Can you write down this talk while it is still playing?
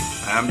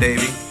I'm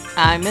Davey.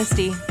 I'm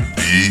Misty.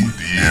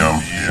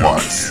 DM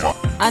Watts.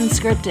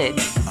 Unscripted.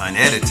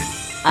 Unedited.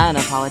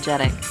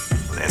 Unapologetic.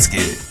 Let's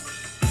get it.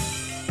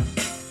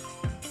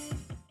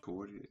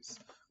 Coordinates.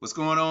 What's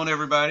going on,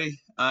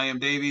 everybody? I am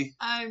Davey.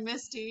 I'm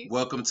Misty.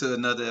 Welcome to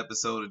another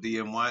episode of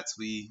DM Watts.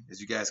 As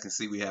you guys can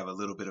see, we have a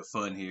little bit of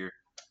fun here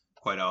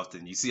quite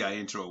often. You see our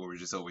intro where we're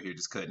just over here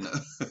just cutting up.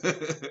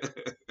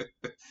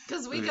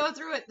 Because we go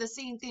through it the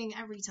same thing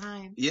every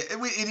time. Yeah,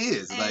 it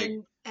is.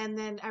 And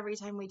then every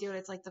time we do it,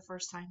 it's like the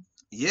first time.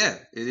 Yeah,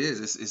 it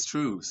is. It's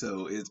true.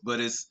 So but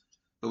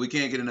we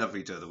can't get enough of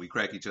each other. We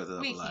crack each other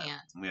up We a lot.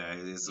 can't. Yeah,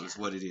 it's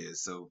what it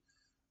is. So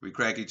we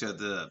crack each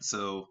other up.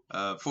 So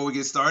before we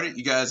get started,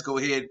 you guys go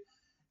ahead.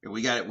 And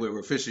we're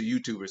official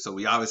YouTubers, so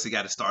we obviously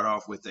got to start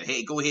off with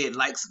hey, go ahead,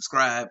 like,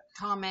 subscribe,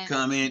 comment.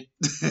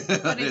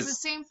 But it's the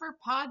same for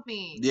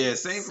Podbean. Yeah,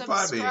 same for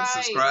Podbean.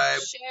 Subscribe,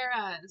 share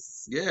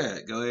us. Yeah,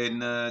 go ahead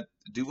and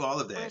do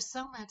all of that. We're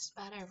so much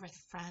better with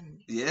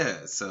friends.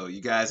 Yeah, so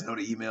you guys know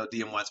the email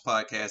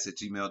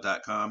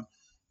dmwatchpodcast@gmail.com.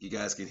 You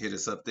guys can hit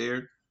us up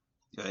there,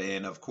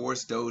 and of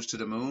course, Doge to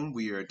the moon.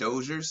 We are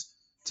Dozers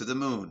to the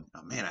moon.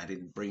 Oh man, I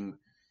didn't bring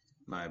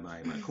my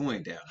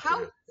coin down.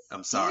 How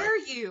I'm sorry. dare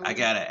you? I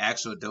got an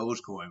actual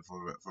Dogecoin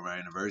for my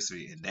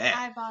anniversary, and that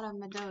I bought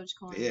him a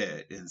Dogecoin.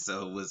 Yeah, and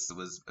so it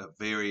was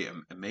very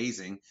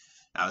amazing.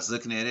 I was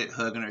looking at it,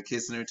 hugging her,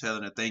 kissing her,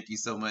 telling her thank you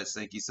so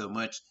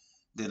much.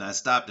 Then I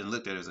stopped and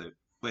looked at her and said,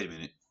 "Wait a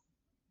minute,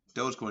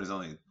 Dogecoin is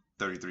only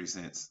 33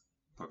 cents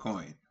per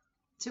coin."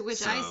 To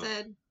which I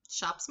said,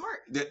 "Shop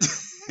smart."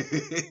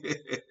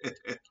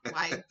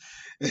 Why?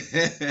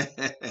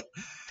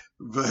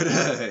 But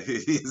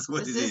it is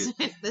what it is.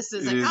 This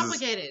isn't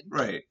complicated.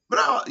 Right. But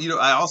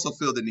I also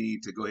feel the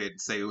need to go ahead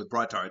and say it was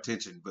brought to our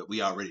attention, but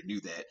we already knew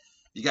that.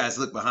 You guys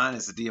look behind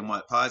us, the DM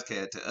Watt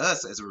podcast. To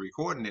us, as we're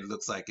recording, it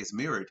looks like it's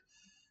mirrored.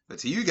 But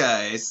to you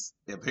guys,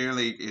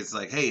 apparently it's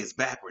like, hey, it's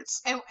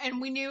backwards. And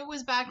we knew it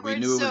was backwards. We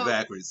knew it was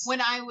backwards.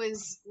 When I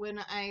was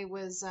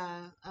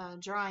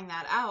drawing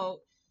that out,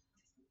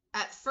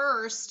 at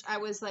first, I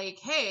was like,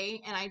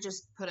 hey, and I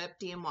just put up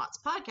DM Watts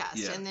podcast.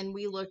 Yeah. And then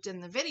we looked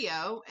in the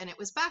video and it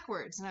was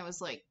backwards. And I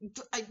was like,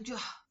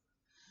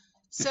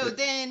 so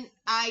then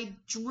I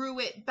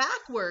drew it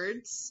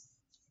backwards,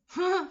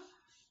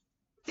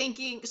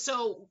 thinking,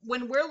 so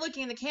when we're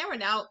looking at the camera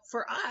now,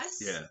 for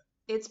us,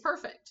 it's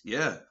perfect.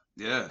 Yeah.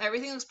 Yeah.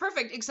 Everything looks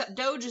perfect except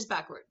Doge is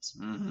backwards.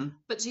 Mm-hmm.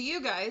 But to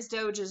you guys,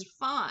 Doge is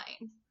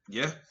fine.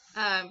 Yeah.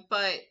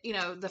 But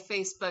the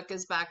Facebook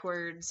is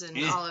backwards and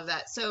all of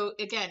that. So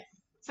again,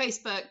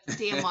 Facebook,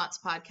 DM Watts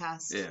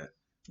podcast. Yeah.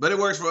 But it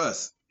works for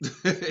us.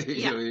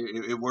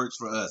 It works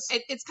for us.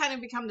 It's kind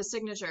of become the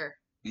signature.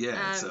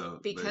 Yeah.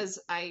 Because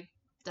I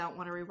don't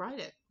want to rewrite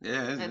it.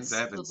 Yeah, it It's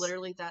happens.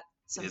 literally that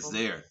simple. It's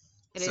there.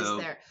 It is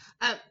there.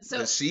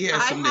 So she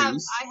has some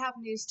news. I have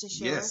news to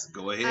share. Yes,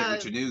 go ahead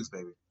with your news,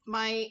 baby.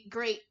 My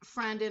great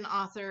friend and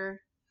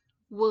author,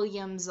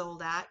 William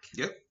Zoldak.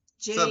 Yep.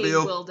 J. What's up,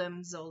 Bill?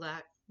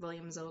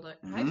 William Zoldak.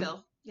 Mm-hmm. Hi,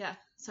 Bill. Yeah,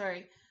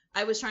 sorry.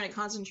 I was trying to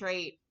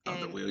concentrate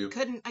and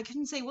I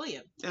couldn't say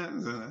William. Yeah,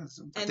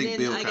 I think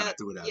Bill kind of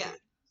threw it out there.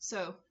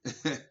 So,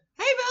 hey,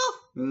 Bill.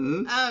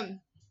 Mm-hmm.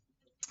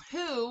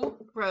 Who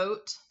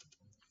wrote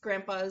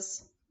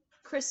Grandpa's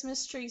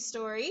Christmas Tree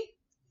Story,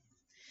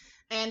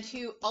 and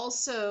who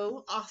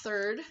also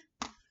authored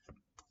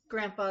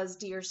Grandpa's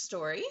Deer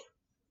Story.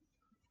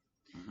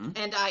 Mm-hmm.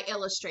 And I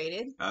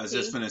illustrated. I was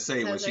just going to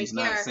say, what she's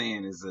not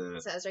saying is...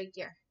 It says right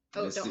here.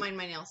 Oh, don't mind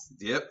my nails.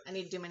 Yep. I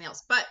need to do my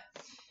nails. But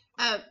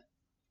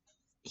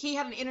he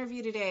had an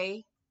interview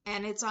today,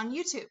 and it's on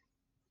YouTube.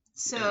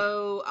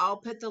 So I'll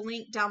put the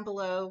link down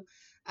below.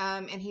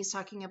 And he's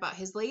talking about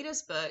his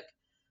latest book,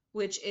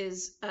 which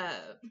is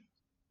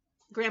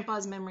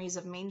Grandpa's Memories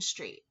of Main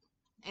Street.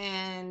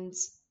 And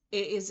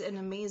it is an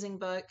amazing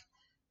book.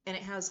 And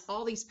it has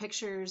all these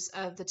pictures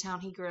of the town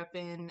he grew up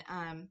in,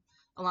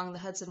 along the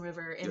Hudson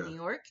River in New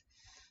York.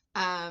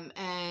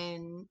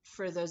 And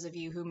for those of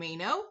you who may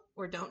know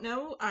or don't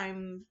know,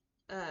 I'm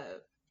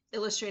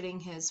illustrating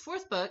his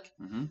fourth book,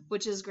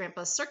 which is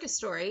Grandpa's Circus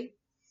Story.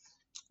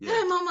 Yeah.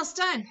 And I'm almost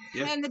done.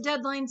 Yep. And the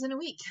deadline's in a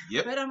week.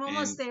 Yep. But I'm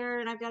almost there,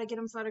 and I've got to get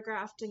them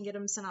photographed and get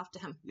them sent off to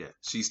him. Yeah,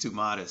 she's too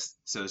modest.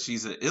 So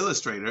she's an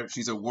illustrator.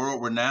 She's a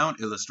world-renowned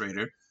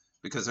illustrator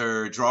because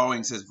her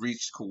drawings has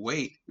reached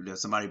Kuwait.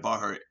 Somebody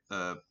bought her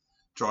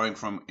drawing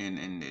from,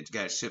 and it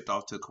got shipped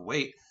off to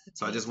Kuwait.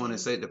 So I just want to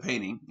say the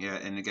painting,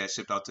 and it got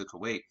shipped off to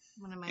Kuwait.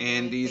 One of my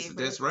favorites.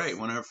 That's right,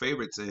 one of her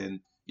favorites. And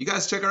you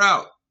guys check her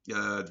out.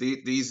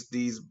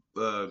 These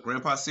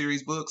Grandpa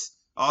series books,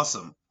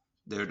 awesome.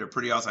 They're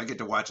pretty awesome. I get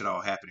to watch it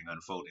all happening,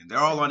 unfolding. They're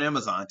all on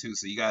Amazon too,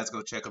 so you guys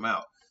go check them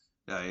out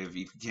if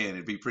you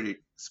can.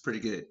 It's pretty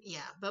good.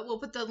 Yeah, but we'll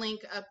put the link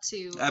up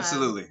to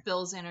absolutely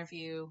Bill's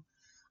interview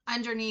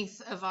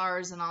underneath of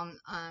ours and on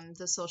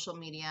the social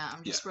media.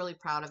 I'm just really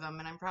proud of him,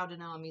 and I'm proud to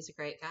know him. He's a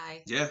great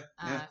guy. Yeah.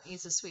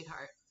 He's a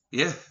sweetheart.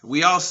 Yeah,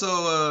 we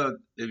also,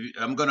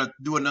 I'm going to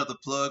do another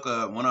plug,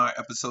 one of our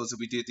episodes that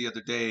we did the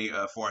other day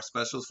for our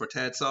specials for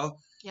TADSAW.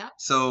 Yeah.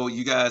 So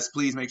you guys,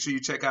 please make sure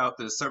you check out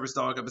the Service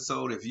Dog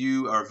episode. If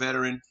you are a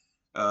veteran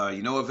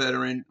a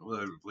veteran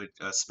with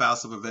a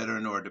spouse of a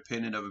veteran or a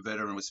dependent of a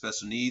veteran with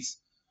special needs,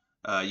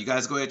 you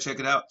guys go ahead and check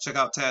it out. Check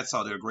out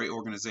TADSAW. They're a great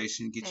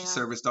organization. Get your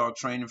service dog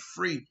training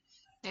free.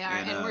 They are,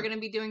 and we're going to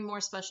be doing more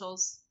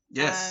specials.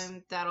 Yes.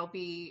 That'll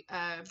be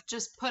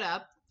just put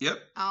up. Yep.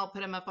 I'll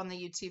put them up on the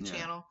YouTube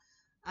channel.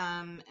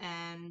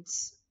 And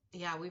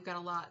yeah, we've got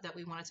a lot that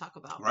we want to talk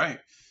about. Right.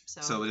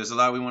 So there's a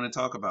lot we want to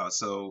talk about.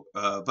 So,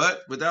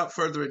 but without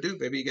further ado,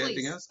 baby, you got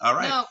anything else? All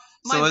right. No,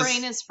 my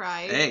brain is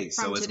fried. Hey,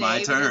 so it's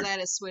my turn. Because I had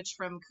to switch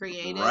from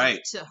creative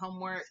to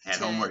homework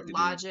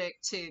logic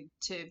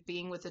to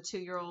being with a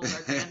 2-year-old,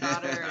 our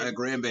granddaughter, a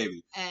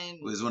grandbaby, and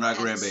was when our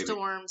grandbaby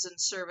storms and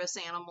service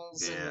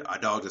animals. Yeah, our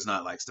dog does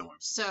not like storms.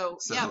 So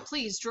yeah,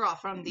 please draw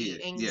from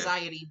the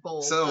anxiety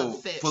bowl. So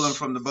of fish pulling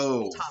from the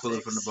bowl,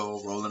 topics.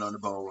 rolling on the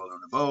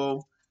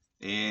bowl,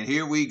 and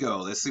here we go.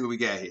 Let's see what we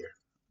got here.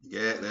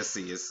 Yeah, let's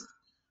see.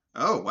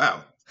 Oh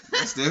wow,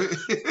 let's do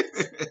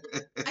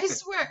it. I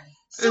swear.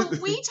 So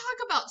we talk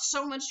about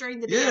so much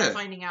during the day. I'm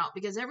finding out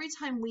because every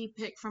time we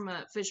pick from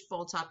a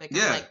fishbowl topic,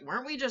 I'm like,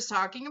 weren't we just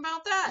talking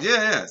about that?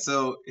 Yeah.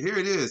 So here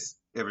it is,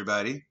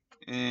 everybody,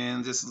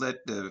 and just let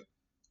the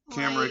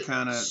camera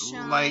kind of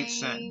light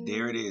shine.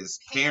 There it is.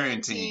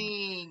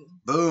 Parenting.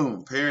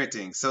 Boom.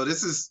 Parenting. So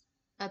this is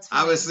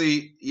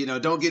obviously,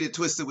 don't get it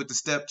twisted with the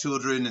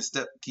stepchildren and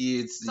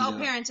stepkids. It's all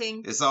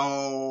parenting. It's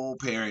all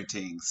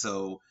parenting.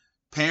 So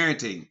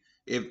parenting.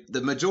 If the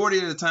majority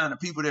of the time, the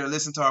people that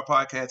listen to our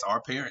podcast are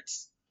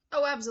parents.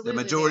 Oh, absolutely.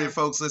 The majority of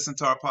folks listen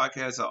to our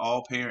podcast are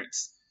all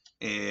parents,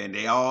 and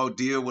they all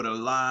deal with a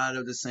lot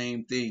of the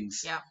same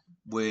things. Yeah.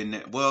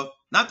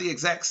 Not the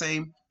exact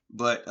same,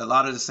 but a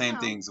lot of the same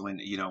things when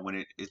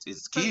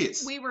it's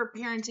kids. We were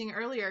parenting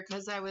earlier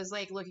because I was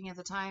like looking at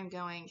the time,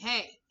 going,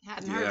 "Hey,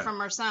 hadn't heard from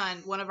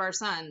one of our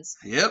sons.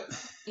 Yep.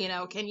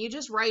 Can you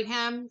just write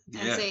him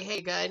and say,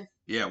 hey, good?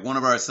 Yeah, one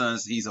of our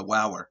sons, he's a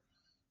wower.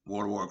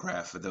 World of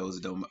Warcraft, for those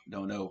who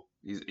don't know,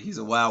 he's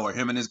a wower.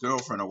 Him and his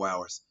girlfriend are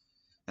wowers.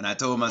 And I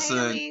told my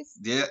son,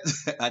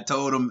 I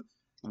told him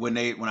when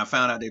I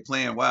found out they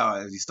playing WoW,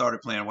 as he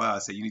started playing WoW, I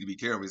said, you need to be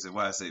careful. He said,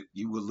 why? I said,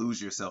 you will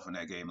lose yourself in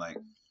that game. Like,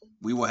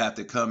 we will have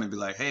to come and be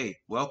like, hey,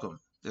 welcome.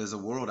 There's a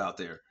world out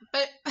there.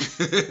 But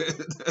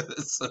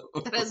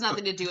that has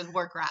nothing to do with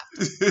Warcraft.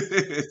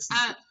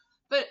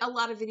 But a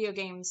lot of video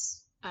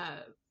games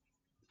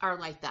are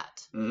like that.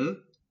 Mm-hmm.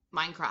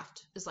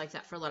 Minecraft is like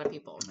that for a lot of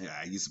people. Yeah,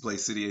 I used to play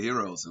City of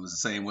Heroes. It was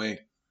the same way.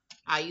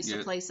 I used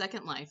to play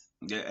Second Life.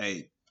 Yeah,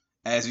 hey,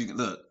 as you can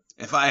look,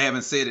 if I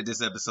haven't said it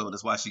this episode,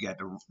 that's why she got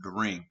the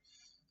ring.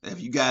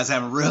 If you guys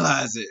haven't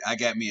realized it, I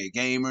got me a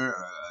gamer,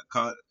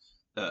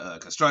 a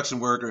construction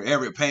worker,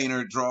 every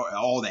painter, drawer,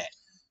 all that.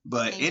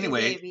 But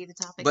anyway,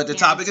 the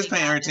topic is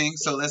parenting.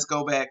 So let's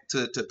go back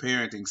to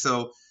parenting.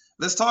 So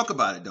let's talk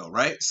about it though,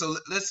 right? So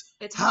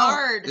It's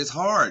hard. It's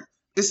hard.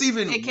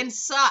 It can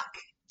suck.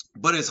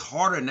 But it's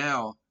harder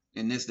now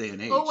in this day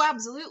and age. Oh,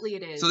 absolutely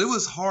it is. So it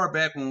was hard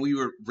back when we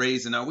were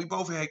raising up. We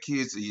both had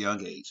kids at a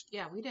young age.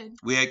 Yeah, we did.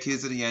 We had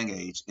kids at a young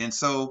age. And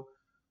so,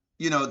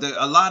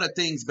 a lot of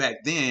things back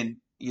then,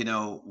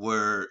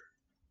 were,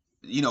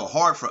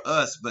 hard for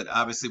us. But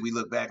obviously we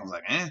look back and was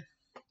like,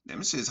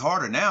 this shit's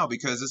harder now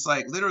because it's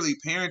like literally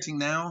parenting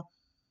now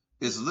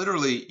is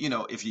literally,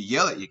 if you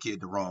yell at your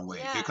kid the wrong way,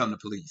 here come the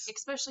police.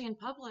 Especially in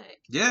public.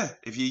 Yeah.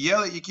 If you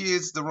yell at your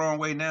kids the wrong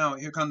way now,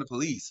 here come the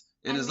police.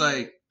 And it's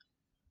like,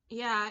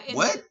 yeah.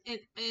 What?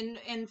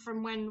 And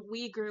from when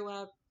we grew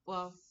up,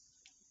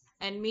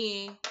 and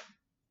me,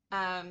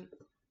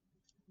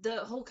 the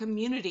whole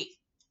community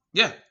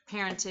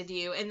parented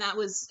you. And that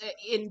was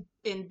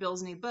in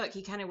Bill's new book.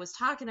 He kind of was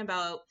talking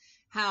about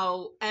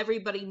how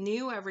everybody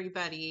knew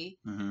everybody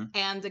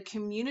and the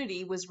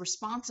community was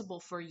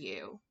responsible for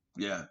you.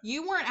 Yeah.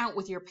 You weren't out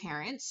with your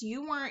parents.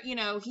 You weren't,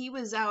 he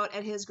was out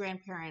at his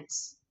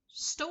grandparents'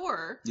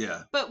 store.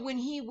 Yeah. But when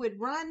he would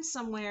run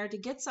somewhere to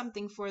get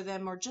something for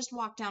them or just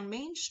walk down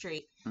Main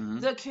Street,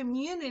 the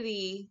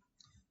community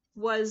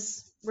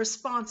was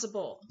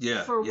responsible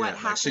for what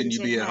happened. Like, shouldn't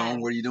you be at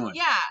home? What are you doing?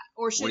 Yeah.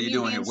 Or should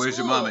you be in Where's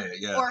school? your mama at?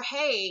 Yeah. Or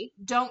hey,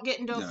 don't get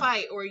into a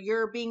fight, or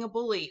you're being a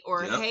bully,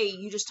 or hey,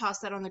 you just toss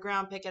that on the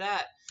ground, pick it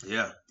up.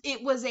 Yeah.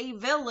 It was a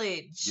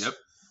village. Yep.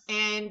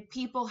 And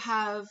people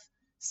have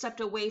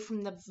stepped away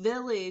from the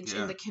village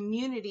and the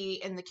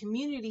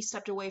community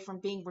stepped away from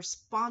being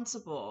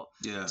responsible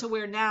to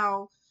where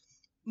now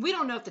we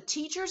don't know if the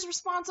teacher's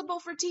responsible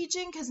for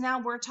teaching, because now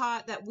we're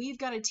taught that we've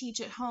got to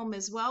teach at home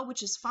as well,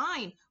 which is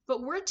fine,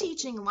 but we're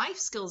teaching life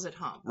skills at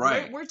home.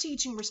 Right. We're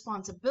teaching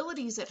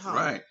responsibilities at home.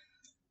 Right.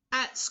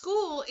 At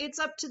school, it's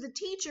up to the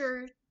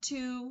teacher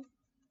to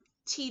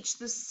teach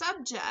the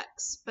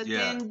subjects, but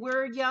then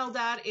we're yelled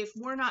at if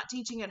we're not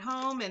teaching at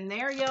home, and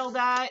they're yelled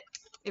at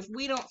if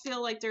we don't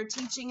feel like they're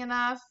teaching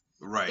enough.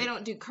 Right. They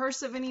don't do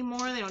cursive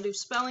anymore. They don't do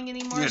spelling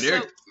anymore.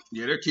 Yeah,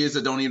 they're kids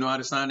that don't even know how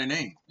to sign their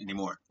name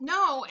anymore.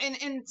 No,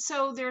 and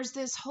so there's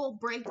this whole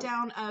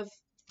breakdown of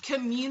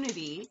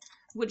community,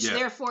 which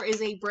therefore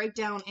is a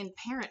breakdown in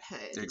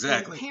parenthood.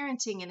 Exactly. And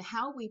parenting and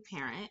how we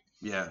parent.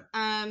 Yeah.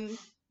 And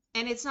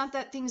it's not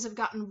that things have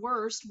gotten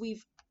worse.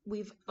 We've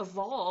we've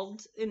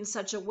evolved in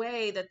such a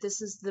way that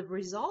this is the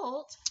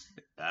result.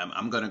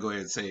 I'm gonna go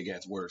ahead and say it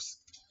gets worse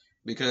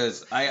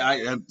because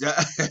I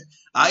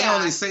Yeah.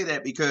 only say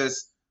that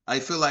because I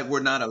feel like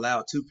we're not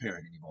allowed to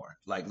parent anymore.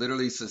 Like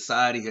literally,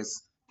 society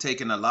has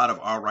taken a lot of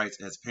our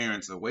rights as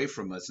parents away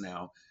from us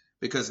now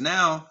because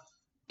now.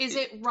 Is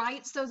it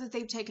rights though that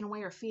they've taken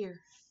away, or fear,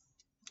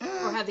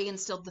 or have they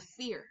instilled the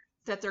fear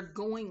that they're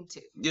going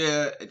to?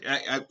 Yeah,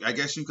 I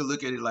guess you could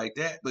look at it like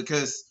that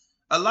because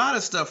a lot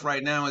of stuff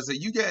right now is that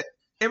you get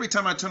every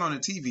time I turn on the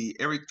TV,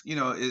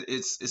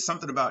 it's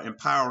something about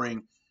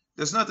empowering.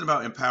 There's nothing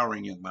about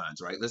empowering young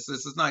minds, right?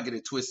 Let's not get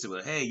it twisted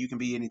with, hey, you can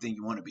be anything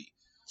you want to be.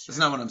 That's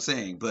not what I'm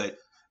saying. But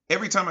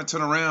every time I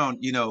turn around,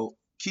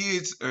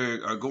 kids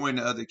are going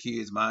to other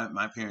kids.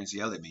 My parents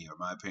yell at me, or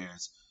my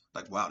parents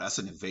like, wow, that's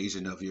an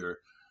invasion of your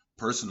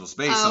personal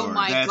space. Oh or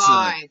my that's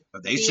God.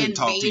 They shouldn't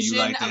talk to you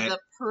like that. Of the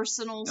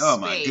personal Oh space.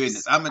 my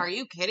goodness! Are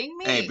you kidding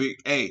me?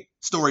 Hey,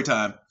 story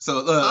time. So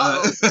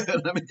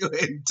let me go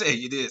ahead and tell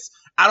you this.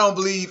 I don't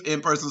believe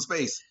in personal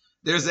space.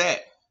 There's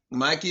that.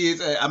 My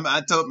kids,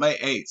 I told my,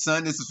 hey,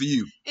 son, this is for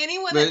you.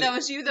 Anyone that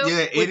knows you though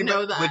Yeah, would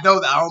know that. Would know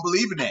that I don't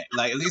believe in that.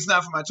 Like at least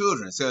not for my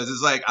children. Because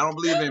it's like I don't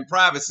believe in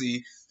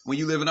privacy when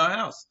you live in our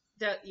house.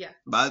 Yeah.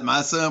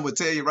 My son would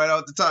tell you right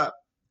off the top,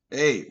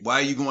 hey, why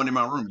are you going in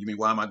my room? You mean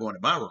why am I going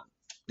to my room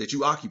that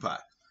you occupy?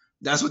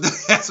 That's what.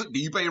 Do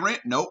you pay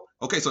rent? Nope.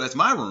 Okay, so that's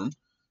my room,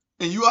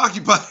 and you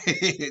occupy. And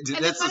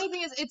the funny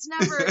thing is, it's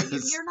never.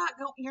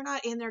 You're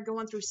not in there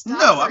going through stuff.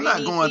 No, I'm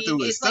not going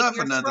through it's stuff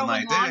like or nothing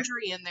like that.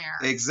 Laundry in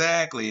there.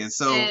 Exactly, and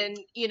so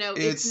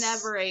it's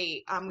never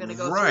a. I'm going to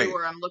go right. through,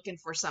 or I'm looking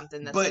for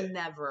something. That's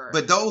never.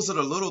 But those are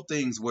the little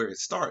things where it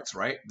starts,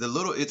 right?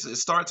 It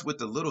starts with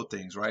the little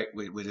things, right?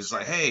 Which is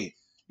like, hey,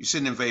 you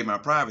shouldn't invade my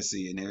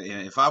privacy, and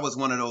if I was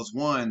one of those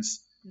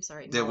ones. I'm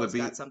sorry, that would be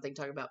got something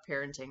talking about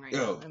parenting right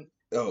now.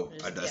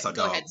 That's a dog.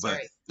 Go ahead,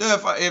 sorry.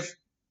 But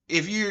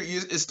if you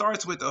it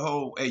starts with the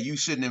whole, hey, you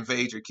shouldn't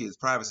invade your kids'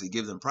 privacy.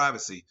 Give them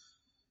privacy.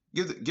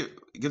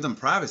 Give them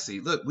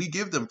privacy. Look, we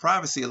give them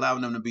privacy,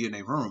 allowing them to be in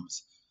their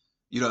rooms.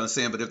 You know what I'm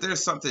saying? But if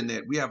there's something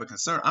that we have a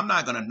concern, I'm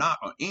not going to knock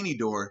on any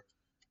door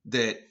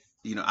that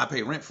I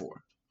pay rent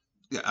for.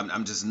 Yeah,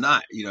 I'm just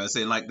not. You know what I'm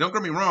saying? Like, don't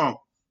get me wrong.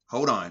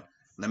 Hold on.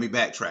 Let me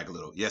backtrack a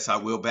little. Yes, I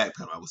will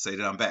backpedal. I will say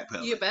that I'm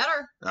backpedaling. You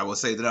better. I will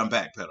say that I'm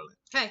backpedaling.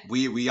 Okay.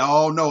 We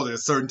all know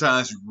there's certain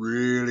times you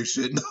really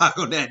should knock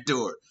on that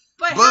door.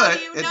 But how do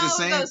you know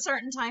those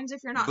certain times if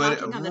you're not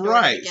knocking on the door?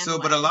 Right. So,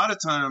 but a lot of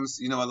times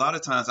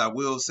I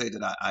will say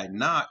that I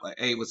knock, like,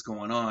 hey, what's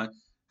going on?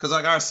 Because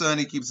like our son,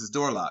 he keeps his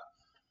door locked.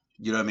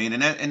 You know what I mean?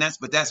 And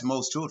that's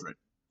most children.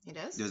 He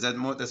does?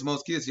 That's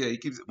most kids. Yeah, he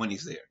keeps it when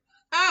he's there.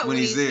 Oh, when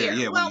he's there,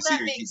 yeah. When he's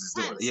here, he keeps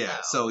his door.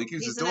 Yeah, so he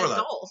keeps his door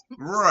locked.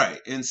 Right,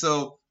 and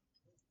so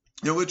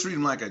we treat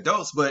him like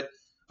adults. But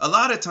a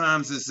lot of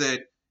times is that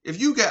if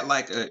you got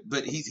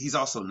but he's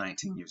also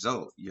 19 years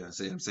old. You know what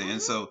I'm saying? Mm-hmm.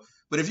 So,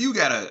 but if you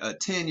got a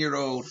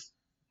 10-year-old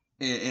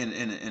and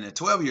a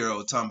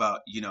 12-year-old talking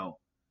about, you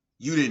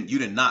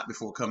didn't knock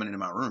before coming into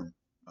my room.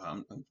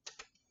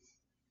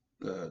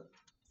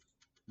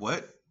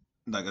 What?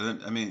 Like,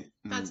 I mean,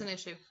 that's an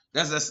issue.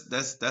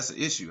 That's an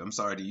issue. I'm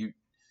sorry to you.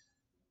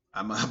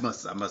 I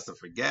must have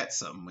forgot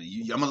something.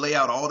 I'm gonna lay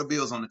out all the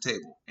bills on the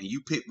table, and you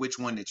pick which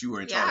one that you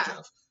are in charge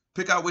of.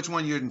 Pick out which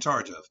one you're in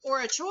charge of.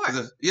 Or a chore.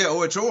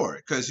 Or a chore.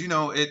 Because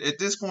at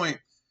this point,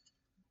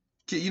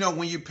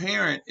 when you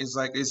parent,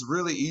 it's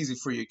really easy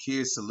for your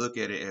kids to look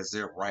at it as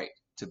their right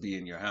to be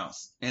in your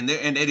house, and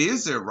it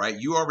is their right.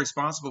 You are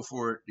responsible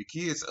for the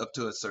kids up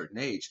to a certain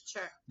age.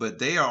 Sure. But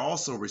they are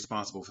also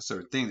responsible for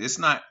certain things. It's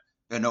not,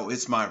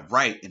 it's my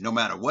right, and no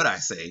matter what I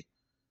say.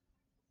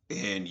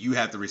 And you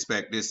have to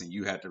respect this and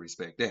you have to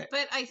respect that.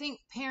 But I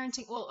think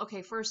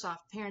parenting, first off,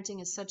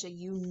 parenting is such a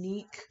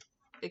unique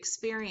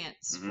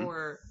experience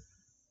for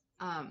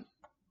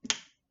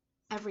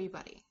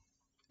everybody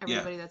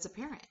that's a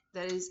parent.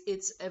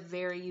 It's a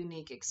very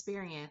unique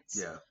experience.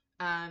 Yeah.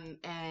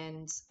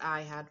 And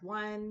I had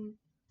one,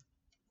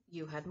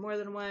 you had more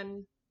than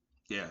one.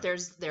 Yeah.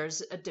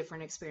 There's a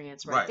different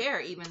experience right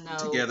there, even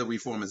though together we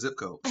form a zip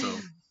code. So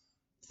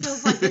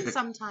feels like it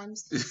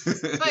sometimes,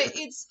 but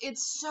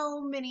it's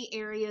so many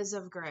areas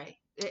of gray.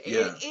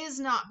 It is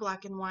not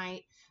black and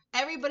white.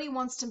 Everybody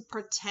wants to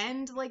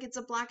pretend like it's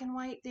a black and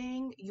white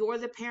thing. You're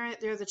the parent,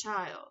 they're the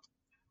child.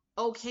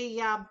 Okay,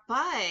 yeah,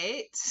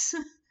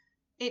 but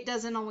it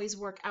doesn't always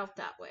work out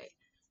that way.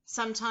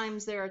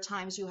 Sometimes there are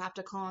times you have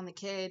to call on the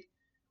kid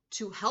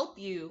to help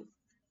you.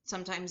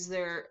 Sometimes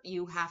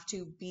you have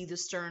to be the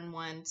stern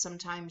one.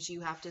 Sometimes you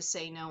have to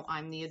say, no,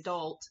 I'm the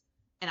adult.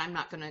 And I'm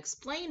not going to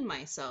explain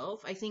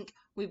myself. I think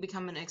we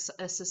become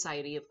a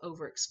society of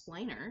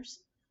over-explainers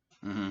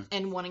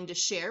and wanting to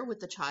share with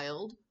the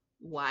child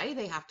why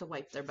they have to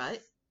wipe their butt.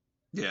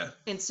 Yeah.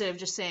 Instead of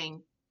just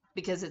saying,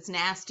 because it's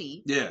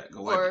nasty. Yeah.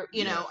 Go wipe or,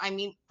 you know, I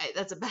mean,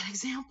 that's a bad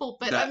example,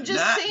 but I'm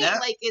just saying,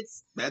 like,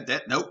 it's...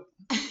 Nope.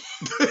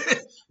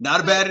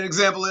 Not a bad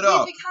example at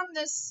all. We become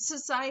this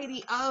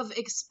society of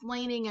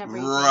explaining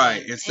everything.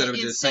 Right. Instead of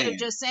just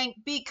saying,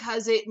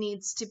 because it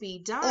needs to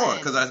be done. Or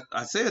because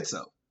I said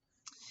so.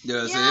 You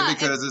know what I'm Yeah, saying?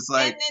 Because it's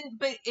like, and then,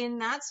 but in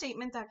that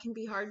statement, that can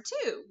be hard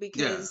too,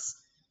 because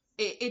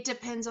it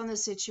depends on the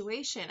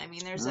situation. I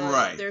mean,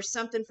 Right. there's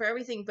something for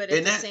everything, but at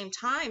And the that- same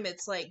time,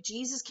 it's like,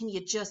 Jesus, can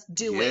you just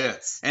do yeah,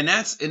 it? and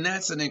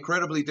that's an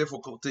incredibly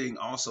difficult thing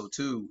also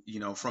too. You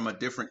know, from a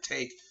different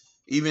take.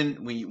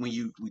 Even when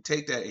we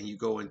take that and you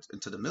go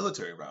into the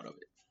military route of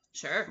it,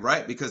 Sure.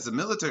 right? Because the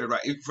military,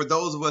 right? For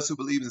those of us who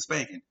believe in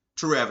spanking,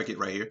 true advocate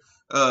right here,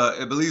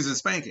 it believes in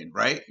spanking,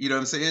 right? You know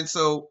what I'm saying?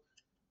 So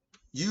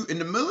you in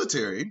the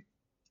military,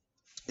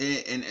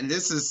 and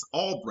this is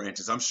all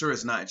branches. I'm sure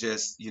it's not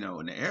just in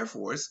the Air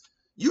Force.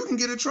 You can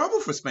get in trouble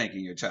for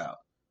spanking your child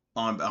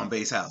on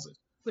base housing.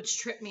 Which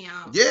tripped me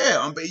out.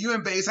 Yeah, you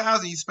in base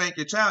housing, you spank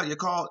your child.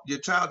 Your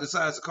child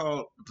decides to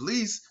call the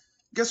police.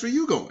 Guess where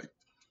you going?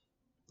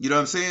 You know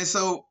what I'm saying?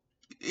 So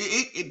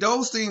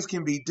those things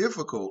can be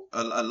difficult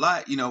a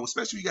lot.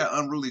 Especially if you got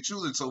unruly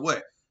children. So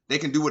what? They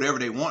can do whatever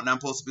they want, and I'm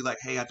supposed to be like,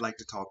 hey, I'd like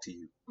to talk to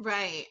you.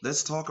 Right.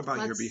 Let's talk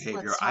about your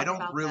behavior. let's I talk don't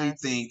about really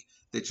this. think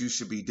that you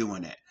should be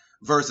doing that.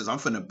 Versus, I'm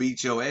finna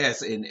beat your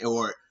ass,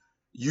 or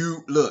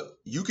you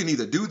can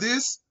either do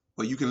this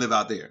or you can live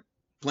out there.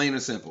 Plain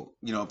and simple.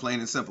 Plain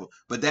and simple.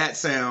 But that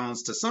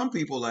sounds to some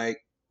people like,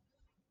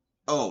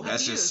 oh,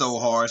 that's Abuse. just so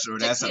harsh, or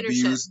that's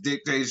Dictatorship. abuse,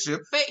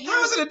 dictatorship. But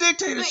How is it a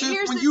dictatorship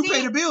here's when the you pay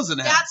thing. the bills in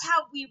the house? That's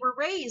how we were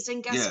raised,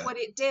 and guess Yeah. what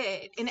it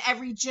did? And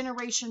every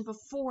generation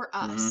before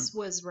us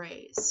was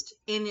raised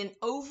in an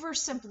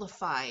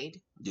oversimplified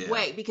Yeah.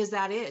 way, because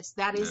that is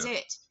Yeah.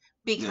 it.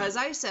 Because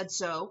I said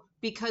so,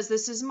 because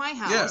this is my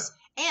house,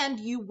 and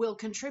you will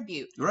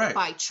contribute Right.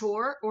 by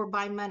chore or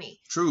by money.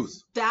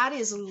 Truth. That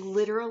is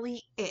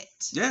literally it.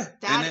 Yeah.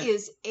 That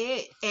is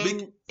it.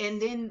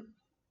 And then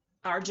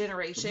our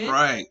generation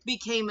right.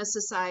 became a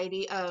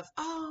society of,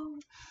 oh,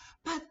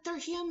 but they're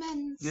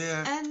humans,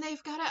 Yeah. and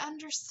they've got to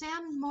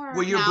understand more.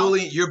 Well, you're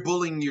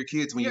bullying your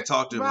kids when you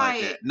talk to them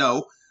like that.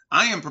 No,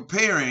 I am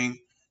preparing,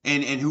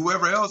 and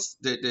whoever else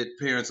that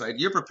parents like,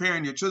 you're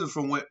preparing your children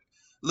from what.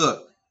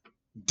 Look,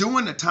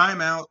 doing the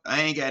timeout,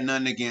 I ain't got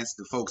nothing against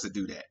the folks that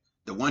do that.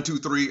 The 1, 2,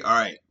 3, all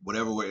right,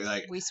 whatever.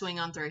 We swing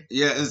on 3.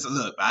 Yeah,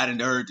 look, I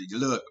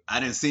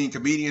didn't seen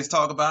comedians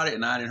talk about it,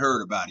 and I didn't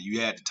heard about it.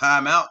 You had the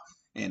timeout,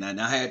 and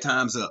I had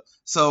time's up.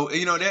 So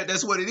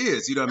that's what it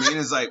is. You know what I mean?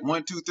 It's like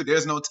 1, 2, 3.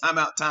 There's no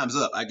timeout. Time's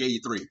up. I gave you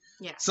 3.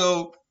 Yeah.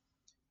 So,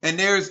 and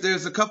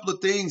there's a couple of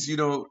things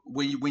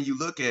when you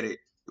look at it,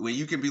 when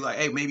you can be like,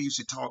 hey, maybe you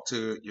should talk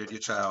to your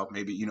child.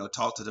 Maybe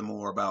talk to them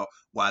more about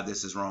why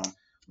this is wrong.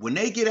 When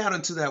they get out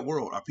into that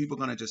world, are people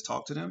going to just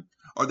talk to them?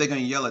 Or are they going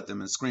to yell at them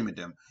and scream at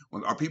them?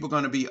 Are people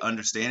going to be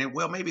understanding?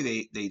 Well,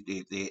 maybe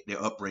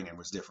their upbringing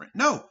was different.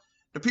 No,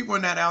 the people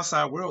in that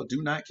outside world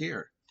do not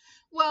care.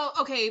 Well,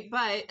 okay,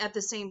 but at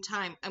the same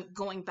time, I'm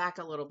going back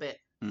a little bit.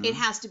 Mhm. It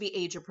has to be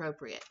age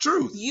appropriate.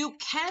 Truth. You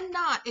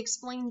cannot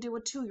explain to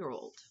a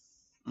 2-year-old.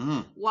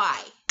 Mm-hmm.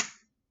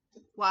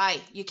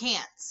 Why? You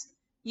can't.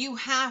 You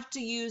have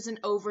to use an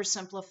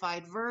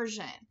oversimplified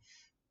version.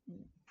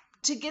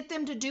 To get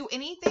them to do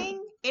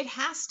anything, it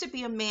has to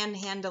be a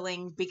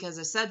manhandling because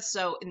I said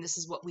so, and this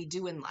is what we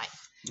do in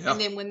life. Yeah. And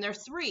then when they're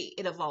 3,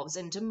 it evolves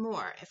into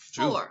more.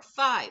 True. 4,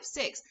 5,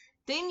 6.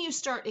 Then you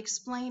start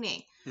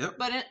explaining. Yep.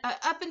 But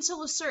up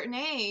until a certain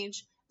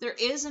age, there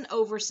is an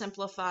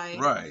oversimplified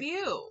Right.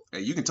 view.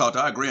 Hey, you can talk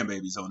to our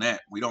grandbabies on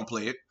that. We don't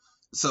play it.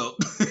 So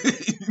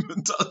you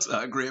can talk to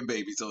our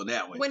grandbabies on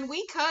that one. When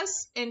we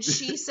cuss and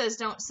she says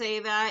don't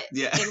say that,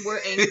 Yeah. and we're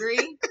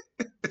angry,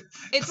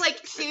 it's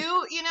like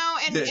cute,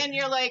 and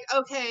you're like,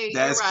 okay,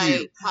 That's you're right.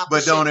 cute. Papa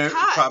But don't should ever,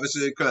 cuss. Papa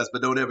should cuss,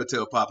 but don't ever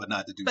tell Papa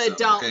not to do But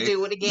something. don't okay?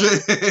 do it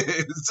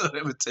again. Don't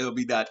ever tell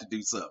me not to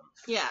do something.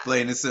 Yeah.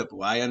 Plain and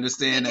simple. I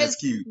understand that's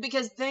cute.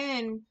 Because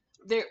then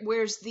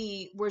where's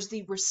the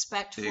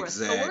respect for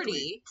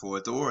authority? For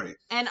authority.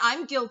 And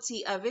I'm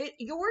guilty of it.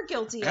 You're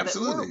guilty of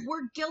Absolutely. it.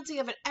 We're guilty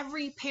of it.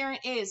 Every parent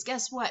is.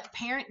 Guess what?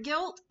 Parent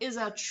guilt is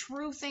a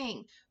true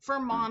thing for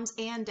moms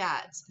and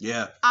dads.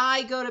 Yeah.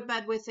 I go to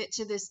bed with it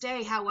to this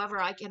day.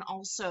 However, I can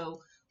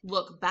also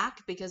look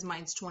back, because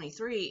mine's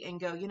 23,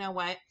 and go, you know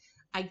what?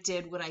 I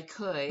did what I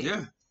could.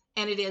 Yeah.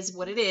 And it is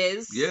what it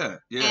is. Yeah.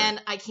 Yeah.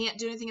 And I can't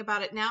do anything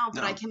about it now,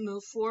 but No. I can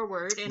move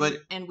forward,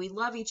 and we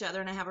love each other,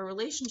 and I have a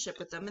relationship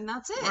with them, and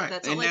that's it. Right.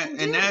 That's and all I can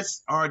do. And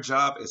that's our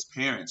job as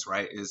parents,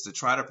 right? Is to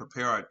try to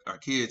prepare our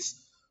kids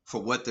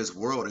for what this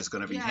world is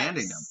going to be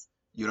handing them.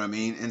 You know what I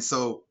mean? And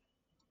so.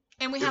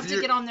 And we if have to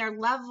you're- get on their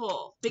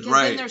level, because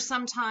Right. then there's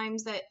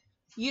sometimes that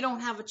you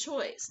don't have a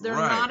choice. They're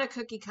Right. not a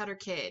cookie cutter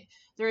kid.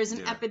 There is an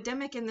Yeah.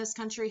 epidemic in this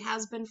country,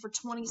 has been for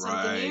 20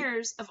 something Right.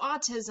 years, of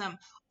autism.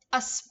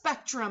 A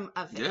spectrum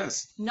of it.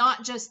 Yes.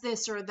 Not just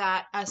this or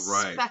that, a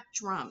Right.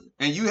 spectrum.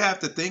 And you have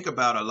to think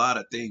about a lot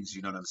of things,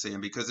 you know what I'm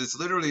saying? Because it's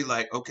literally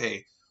like,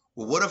 okay,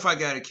 well, what if I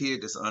got a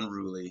kid that's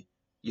unruly?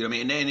 You know what I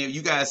mean? And then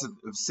you guys have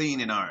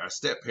seen in our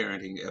step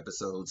parenting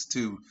episodes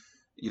too,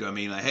 you know what I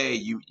mean? Like,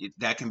 hey,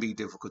 that can be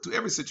difficult too.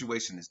 Every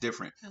situation is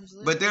different.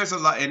 Absolutely. But there's a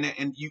lot,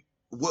 and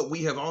what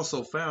we have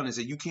also found is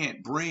that you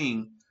can't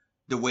bring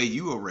the way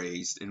you were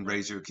raised and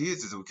raise your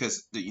kids is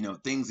because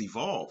things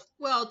evolve.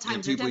 Well, And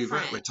times are people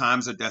different. evolve.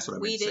 Times are. That's what I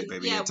We meant to say, didn't.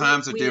 baby. Yeah, Yeah,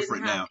 times are we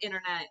different didn't now. have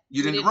internet.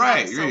 You We didn't didn't have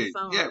right, a cell right,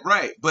 phone. yeah,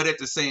 right. But at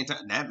the same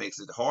time, that makes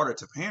it harder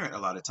to parent a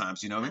lot of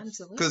times. You know what I mean?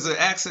 Absolutely. Because the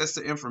access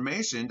to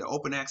information, the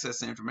open access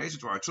to information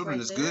to our children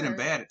Right is good and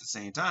there. bad at the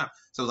same time.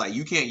 So like,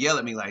 you can't yell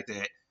at me like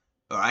that,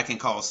 or I can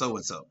call so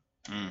and so.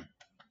 And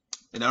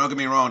don't get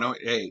me wrong.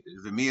 Hey,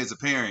 for me as a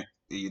parent,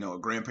 a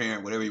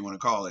grandparent, whatever you want to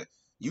call it,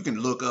 you can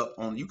look up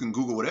you can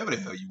Google whatever the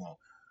hell you want.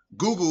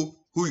 Google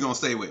who you gonna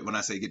stay with when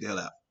I say get the hell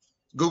out.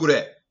 Google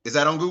that. Is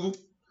that on Google?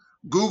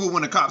 Google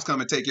when the cops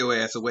come and take your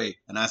ass away,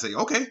 and I say,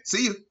 okay,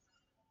 see you.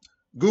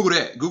 Google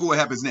that. Google what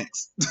happens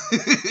next.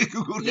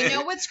 Google You that.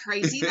 know what's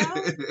crazy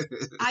though?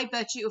 I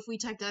bet you if we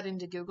typed that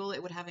into Google,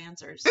 it would have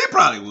answers. It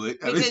probably would.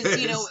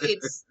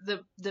 Because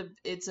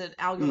it's an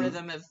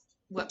algorithm of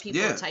what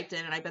people have typed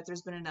in, and I bet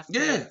there's been enough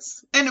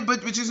kids. And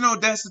but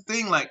that's the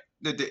thing. Like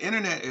the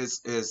internet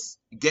is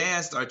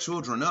gassed our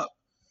children up.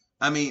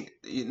 I mean,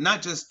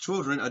 not just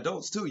children,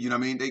 adults too. You know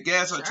what I mean? They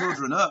gas our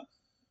children up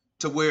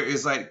to where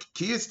it's like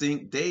kids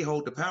think they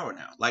hold the power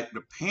now. Like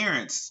the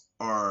parents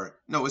are,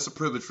 no, it's a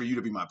privilege for you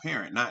to be my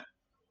parent, not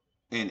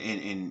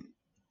and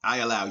I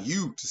allow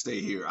you to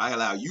stay here. I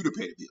allow you to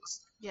pay the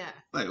bills. Yeah.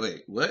 Like,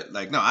 wait, what?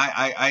 Like, no,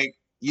 I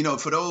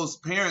for those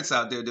parents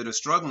out there that are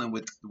struggling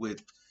with,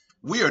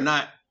 we are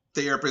not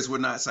therapists, we're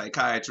not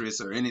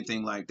psychiatrists or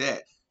anything like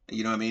that.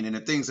 You know what I mean? And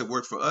the things that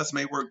work for us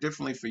may work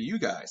differently for you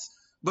guys.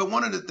 But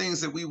one of the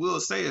things that we will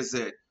say is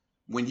that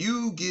when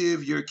you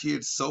give your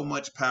kids so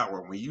much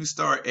power, when you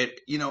start at,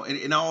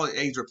 in all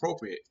age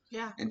appropriate,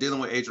 and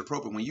dealing with age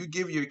appropriate, when you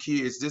give your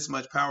kids this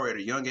much power at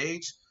a young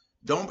age,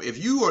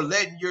 if you are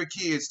letting your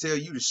kids tell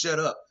you to shut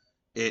up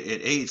at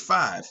age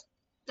 5,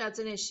 that's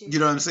an issue. You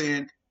know what I'm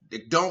saying?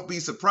 Don't be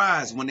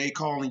surprised when they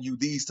calling you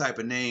these type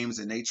of names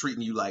and they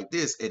treating you like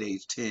this at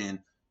age 10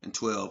 and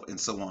 12 and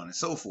so on and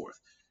so forth.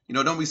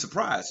 Don't be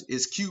surprised.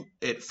 It's cute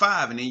at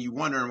 5, and then you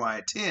wondering why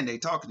at 10 they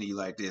talking to you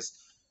like this.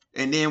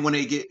 And then when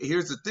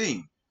here's the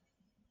thing.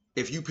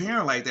 If you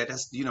parent like that,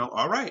 that's,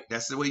 all right.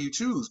 That's the way you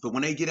choose. But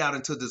when they get out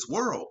into this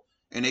world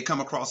and they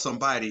come across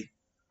somebody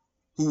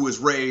who was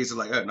raised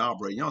like, oh, no,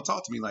 bro, you don't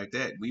talk to me like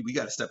that. We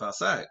got to step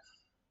outside.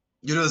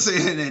 You know what I'm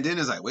saying? And then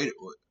it's like, wait,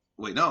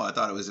 no, I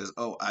thought it was just,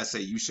 I say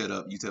you shut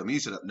up. You tell me you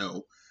shut up.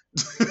 No.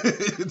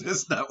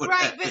 That's not what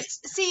happens.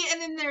 But see, and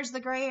then there's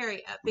the gray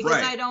area because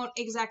I don't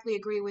exactly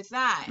agree with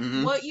that.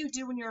 Mm-hmm. What you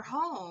do in your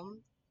home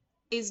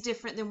is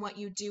different than what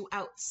you do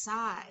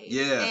outside.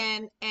 Yeah.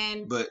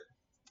 But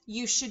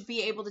you should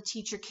be able to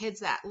teach your kids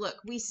that. Look,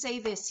 we say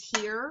this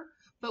here,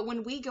 but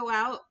when we go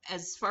out,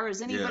 as far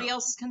as anybody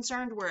else is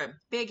concerned, we're a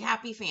big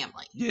happy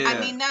family. Yeah.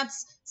 I mean,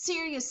 that's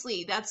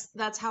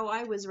how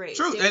I was raised.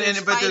 True.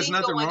 But there's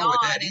nothing wrong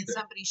with that either. And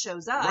somebody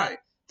shows up,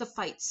 the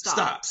fight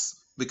stops.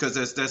 Because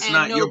that's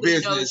not your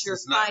business. You're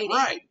it's fighting not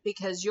right.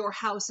 Because your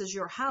house is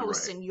your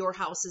house, and your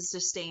house is to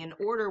stay in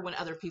order when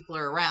other people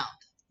are around.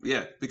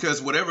 Yeah,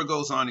 because whatever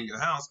goes on in your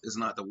house is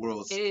not the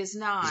world's. It is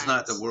not. It's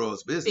not the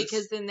world's business.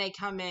 Because then they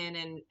come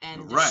in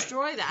and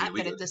destroy that.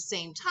 But at the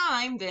same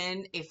time,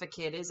 then if a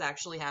kid is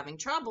actually having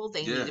trouble,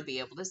 they need to be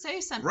able to say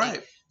something.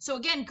 Right. So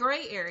again,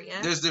 gray area.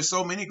 There's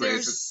so many gray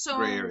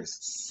areas.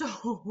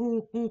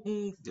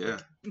 So yeah,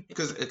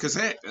 because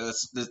heck,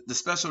 the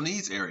special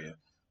needs area.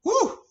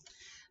 Woo.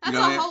 That's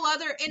a whole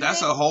other.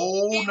 That's a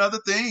whole nother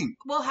thing.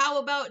 Well,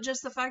 how about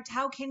just the fact?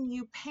 How can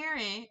you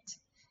parent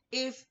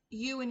if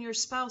you and your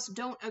spouse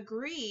don't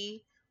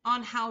agree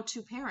on how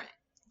to parent?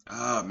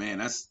 Oh man,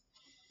 that's.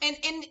 And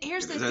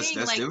here's the thing: that's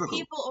like difficult.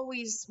 people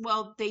always,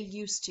 they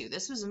used to.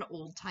 This was an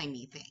old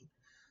timey thing,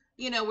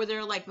 where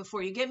they're like,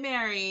 before you get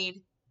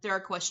married, there are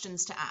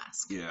questions to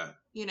ask. Yeah.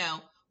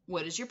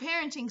 What is your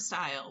parenting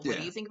style? Yeah. What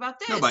do you think about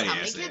this? Nobody How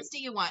many kids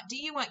do you want? Do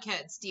you want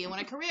kids? Do you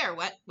want a career?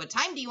 What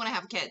time do you want to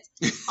have kids?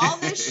 All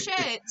this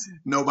shit.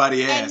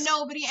 Nobody asks. And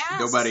nobody asks.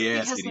 Nobody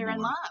asks because they're in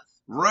love.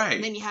 Right.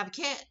 And then you have a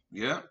kid.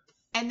 Yeah.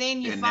 And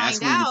then you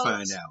find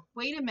out.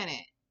 Wait a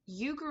minute.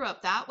 You grew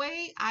up that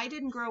way. I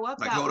didn't grow up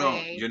that way. Hold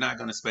on. You're not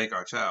going to spank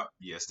our child.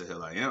 Yes, the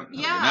hell I am.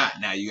 No, yeah. You're not.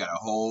 Now you got a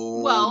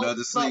whole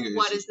other slinger. But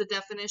what is the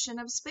definition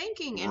of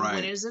spanking? And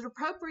when is it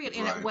appropriate?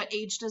 And at what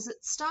age does it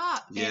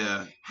stop?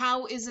 Yeah. And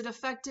how is it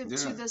effective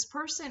to this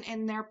person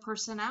and their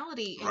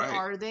personality? And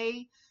are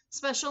they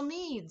special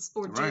needs?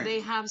 Or do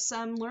they have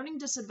some learning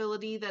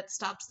disability that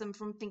stops them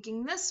from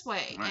thinking this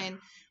way? Right. And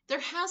there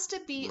has to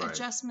be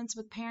adjustments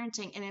with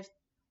parenting. And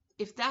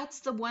if that's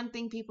the one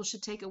thing people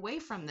should take away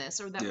from this,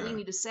 or that we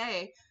need to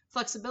say,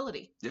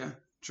 flexibility. Yeah,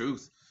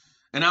 truth.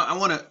 And I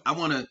want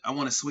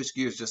to switch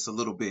gears just a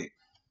little bit,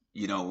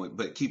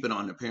 but keep it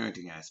on the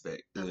parenting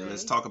aspect. Okay.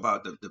 Let's talk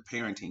about the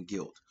parenting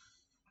guilt.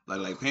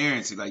 Like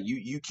parents, like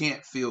you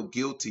can't feel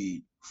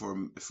guilty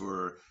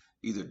for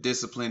either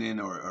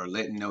disciplining or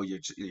letting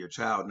your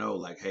child know,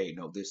 like, hey,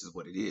 no, this is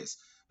what it is,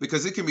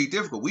 because it can be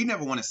difficult. We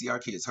never want to see our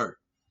kids hurt.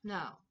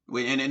 No.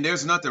 And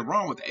there's nothing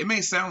wrong with it. It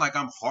may sound like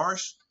I'm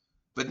harsh,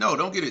 but no,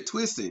 don't get it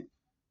twisted.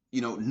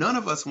 None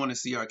of us want to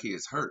see our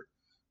kids hurt.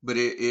 But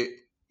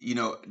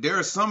there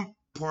are some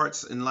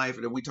parts in life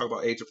that we talk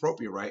about age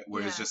appropriate, right?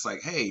 Where it's just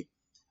like, hey,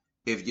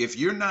 if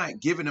you're not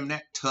giving them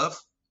that tough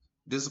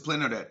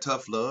discipline or that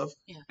tough love,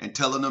 Yeah. and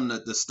telling them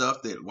the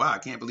stuff that, wow, I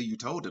can't believe you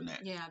told them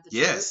that. Yeah.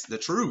 Yes, the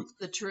truth.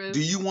 The truth.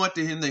 Do you want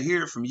him to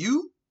hear it from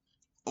you?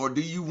 Or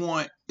do you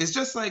want? It's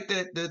just like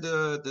that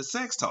the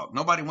sex talk.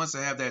 Nobody wants to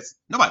have that.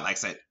 Nobody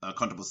likes that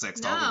uncomfortable sex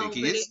talk No, with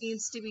their but kids. it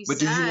needs to be But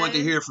said. do you want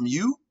to hear it from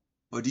you,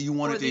 or do you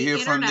want Or it to the hear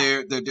from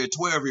internet. their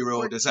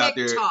 12-year-old Or that's out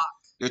there, TikTok.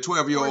 their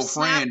 12-year-old Or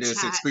friend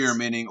that's Snapchat.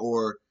 experimenting,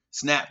 or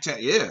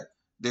Snapchat? Yeah,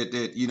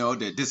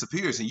 that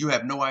disappears and you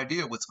have no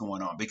idea what's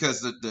going on,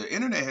 because the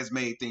internet has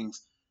made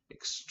things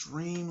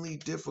extremely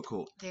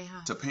difficult Yeah.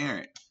 to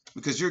parent,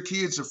 because your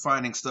kids are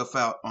finding stuff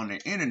out on the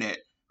internet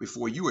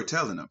before you are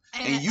telling them,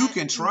 and you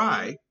can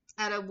try.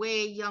 At a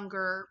way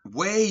younger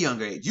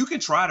age. You can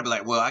try to be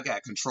like, well, I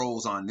got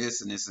controls on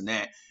this and this and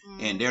that,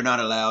 and they're not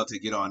allowed to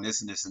get on this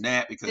and this and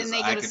that because Then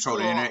they I go to control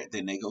the school. internet.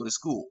 Then they go to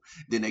school.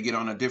 Then they get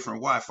on a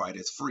different Wi-Fi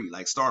that's free,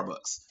 like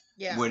Starbucks,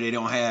 Yeah. where they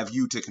don't have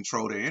you to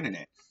control their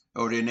internet.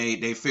 Or then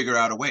they figure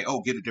out a way,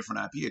 get a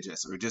different IP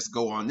address, or just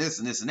go on this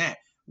and this and that.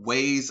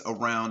 Ways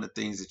around the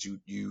things that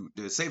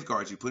the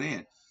safeguards you put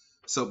in.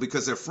 So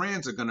because their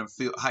friends are gonna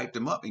hype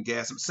them up and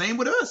gas them. Same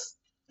with us.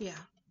 Yeah.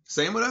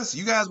 Same with us.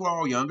 You guys were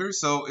all younger,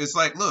 so it's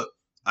like, look,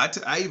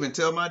 I even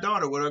tell my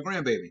daughter with her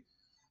grandbaby,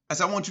 I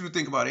said, I want you to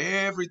think about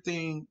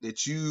everything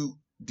that you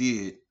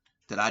did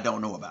that I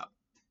don't know about,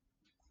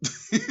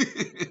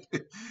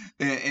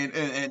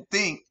 and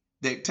think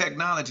that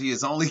technology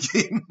is only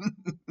getting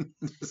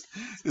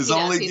He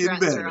threatens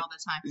better. her all the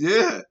time.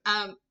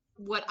 Yeah.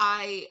 What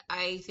I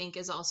think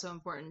is also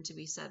important to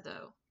be said,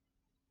 though,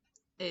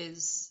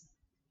 is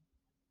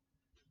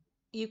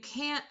you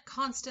can't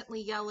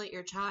constantly yell at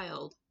your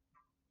child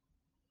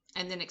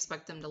and then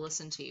expect them to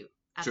listen to you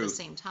at True. the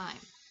same time.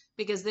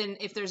 Because then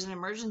if there's an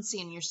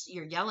emergency and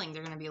you're yelling,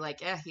 they're going to be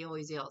like, he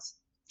always yells.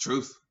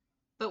 Truth.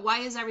 But why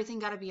is everything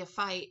got to be a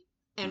fight?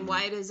 And Mhm.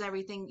 why does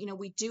everything,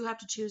 we do have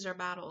to choose our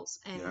battles,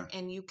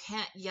 and you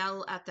can't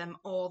yell at them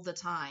all the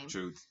time.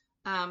 Truth.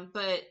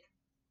 But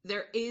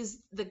there is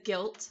the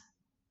guilt.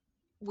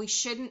 We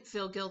shouldn't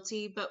feel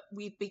guilty, but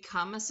we've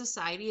become a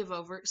society of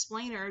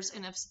over-explainers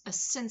and a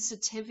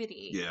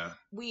sensitivity. Yeah.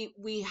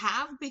 We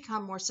have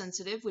become more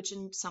sensitive, which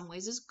in some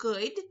ways is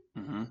good,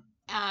 Mm-hmm.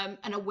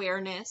 an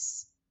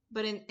awareness,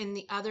 but in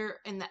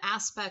the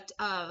aspect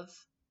of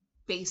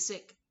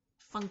basic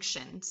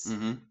functions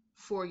Mm-hmm.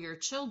 for your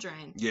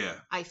children, Yeah.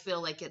 I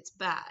feel like it's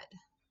bad.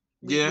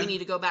 Yeah. We need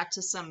to go back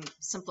to some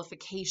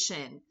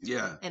simplification.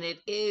 Yeah. And it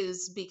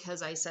is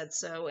because I said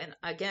so. And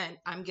again,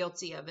 I'm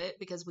guilty of it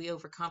because we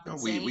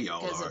overcompensate. We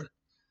all because are. of,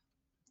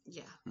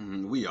 yeah.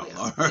 Mm-hmm. We all We are.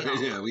 all are.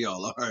 Yeah, we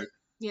all are.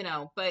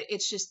 But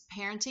it's just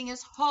parenting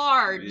is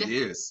hard. It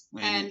is.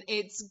 And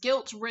it's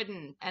guilt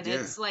ridden. And Yeah.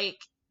 it's like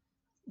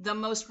the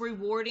most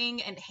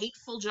rewarding and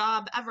hateful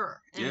job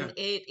ever. And Yeah.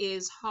 it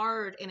is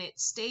hard and it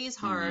stays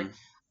hard. Mhm.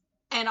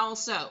 And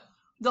also,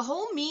 the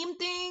whole meme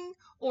thing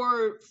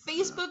or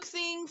Facebook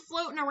thing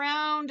floating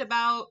around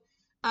about,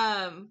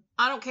 I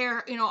don't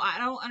care, I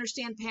don't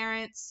understand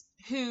parents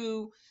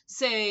who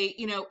say,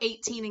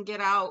 18 and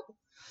get out.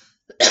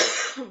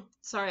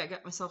 Sorry, I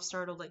got myself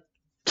startled. Like,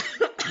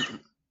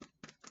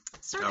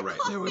 All right.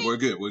 Yeah, we're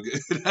good. We're good.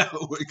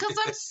 Because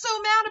I'm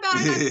so mad about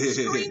it.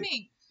 I'm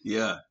screaming.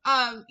 Yeah.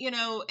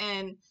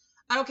 And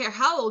I don't care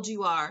how old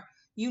you are.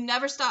 You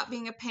never stop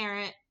being a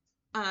parent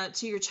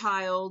to your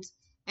child.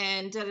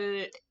 And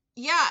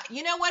yeah,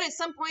 you know what? At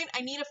some point,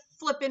 I need a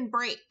flipping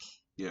break.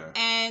 Yeah.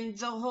 And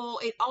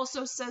it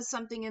also says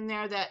something in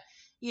there that,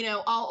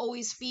 I'll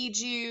always feed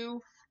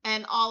you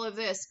and all of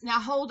this. Now,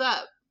 hold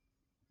up.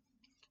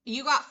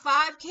 You got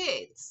 5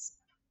 kids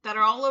that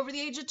are all over the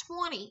age of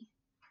 20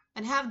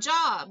 and have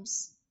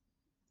jobs,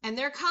 and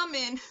they're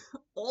coming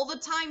all the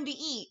time to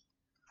eat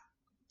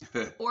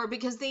or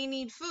because they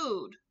need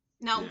food.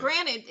 Now, Yeah.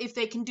 granted, if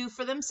they can do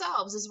for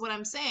themselves is what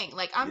I'm saying.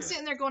 Like, I'm Yeah.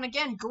 sitting there going,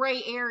 again,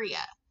 gray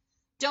area.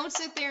 Don't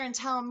sit there and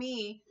tell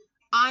me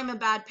I'm a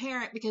bad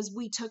parent because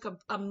we took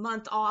a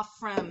month off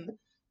from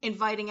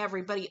inviting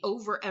everybody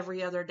over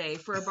every other day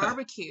for a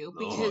barbecue,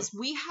 because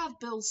we have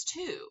bills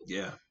too.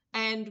 Yeah.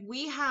 And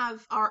we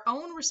have our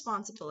own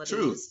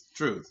responsibilities.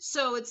 Truth.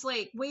 So it's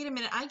like, wait a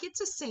minute, I get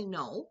to say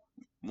no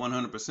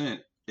 100%.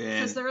 because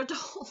And they're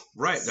adults.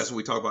 right. That's what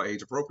we talk about,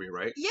 age appropriate,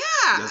 right? Yeah.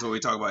 That's what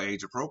we talk about,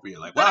 age appropriate.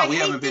 Like, But wow, I we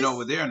hate haven't been this-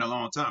 over there in a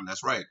long time.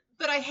 That's right.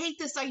 But I hate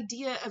this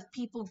idea of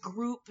people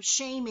group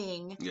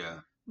shaming Yeah.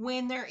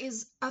 when there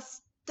is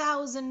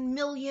 1,000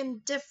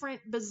 million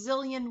different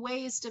bazillion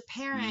ways to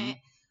parent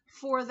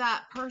for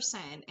that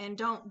person. And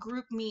don't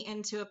group me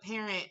into a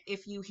parent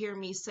if you hear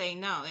me say,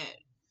 no,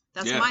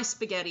 that's Yeah. my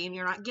spaghetti and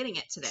you're not getting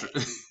it today.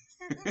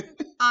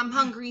 I'm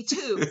hungry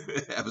too.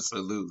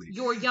 Absolutely.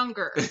 You're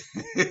younger.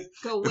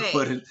 Go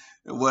away.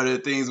 One of the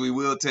things we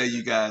will tell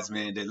you guys,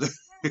 man, that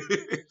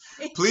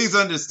please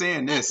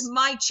understand this. That's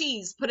my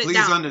cheese. Put it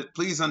down.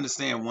 Please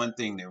understand one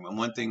thing there. And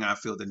one thing I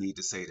feel the need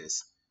to say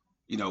this.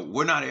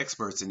 We're not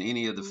experts in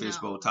any of the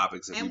fishbowl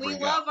topics that And we we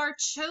bring love out. our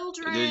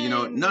children.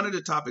 None of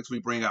the topics we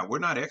bring out, we're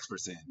not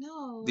experts in.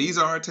 No. These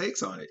are our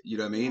takes on it. You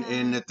know what I mean? Yeah.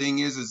 And the thing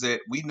is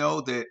that we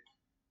know that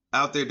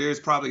out there, there's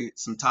probably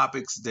some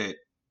topics that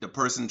the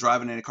person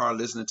driving in the car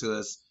listening to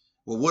us,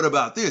 well, what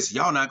about this?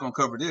 Y'all not gonna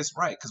cover this,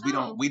 right? Because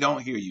No. we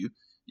don't hear you.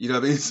 You know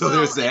what I mean? So Well,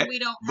 there's and that. we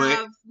don't But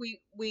have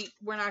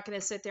we're not going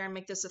to sit there and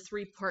make this a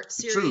 3-part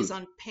series Truth.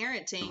 on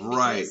parenting.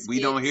 right, because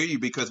we don't hear it's- you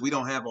because we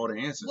don't have all the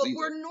answers. Well, either.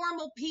 we're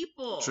normal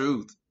people.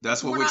 Truth.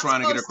 That's what we're not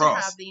trying to get supposed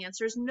across. have the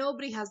answers.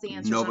 Nobody has the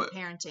answers No, on but-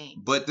 parenting.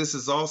 But this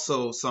is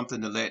also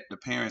something to let the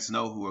parents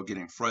know who are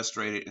getting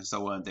frustrated and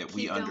so on that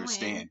we Keep going.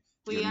 understand.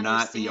 We You're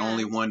not the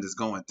only understand. one that's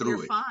going through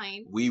You're it.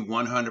 fine, We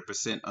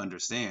 100%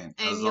 understand.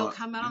 and As you'll long-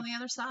 come out on the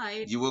other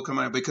side. You will come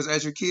out because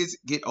as your kids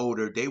get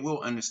older, they will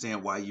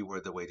understand why you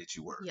were the way that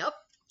you were. Yep.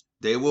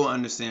 They will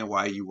understand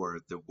why you were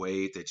the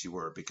way that you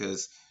were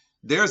because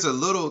there's a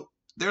little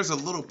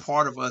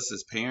part of us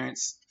as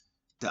parents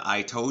that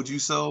I told you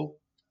so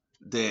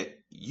that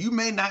you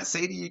may not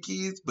say to your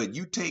kids, but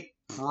you take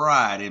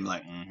pride in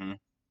like,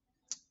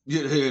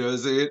 You know what I'm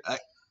saying?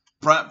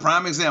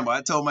 Prime example,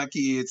 I told my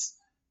kids,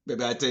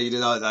 baby, I tell you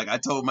this all like I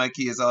told my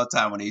kids all the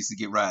time when they used to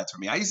get rides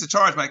from me. I used to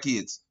charge my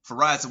kids for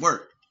rides to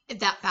work.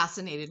 That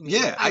fascinated me.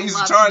 Yeah, I used to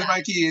loved charge that.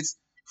 my kids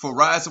for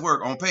rides to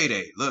work on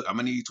payday. Look, I'm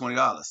gonna need $20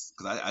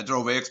 because I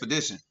drove an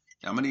expedition.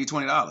 I'm gonna need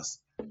 $20.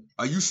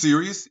 Are you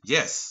serious?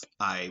 Yes,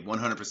 I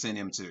 100%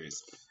 am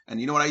serious. And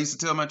you know what I used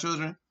to tell my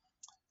children?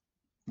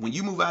 When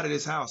you move out of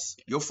this house,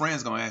 your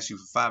friend's gonna ask you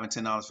for $5 and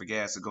 $10 for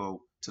gas to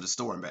go to the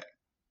store and back.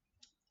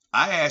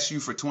 I ask you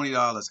for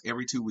 $20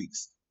 every 2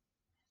 weeks.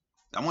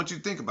 I want you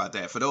to think about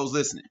that for those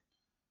listening.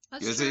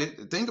 That's You true.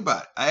 see, think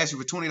about it. I ask you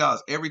for $20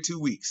 every 2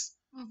 weeks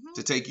Mhm.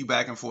 to take you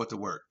back and forth to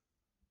work.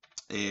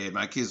 And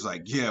my kids were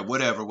like, yeah,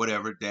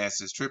 whatever. Dad's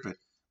just tripping.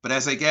 But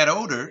as they got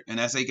older and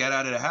as they got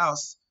out of the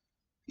house,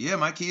 yeah,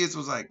 my kids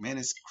was like, man,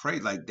 it's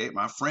crazy. Like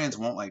my friends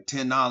want like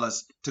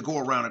 $10 to go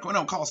around. It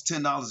don't cost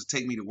 $10 to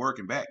take me to work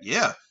and back.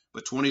 Yeah,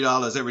 but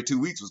 $20 every 2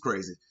 weeks was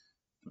crazy.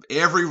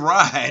 Every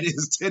ride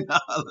is $10.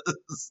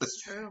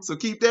 That's true. So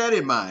keep that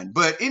in mind.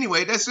 But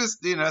anyway, that's just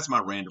that's my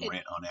random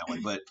rant on that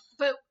one. But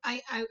But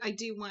I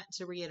do want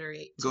to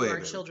reiterate to Go ahead, our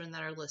baby. children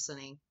that are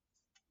listening.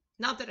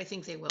 Not that I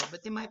think they will,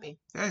 but they might be.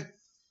 hey,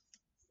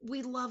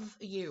 We love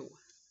you,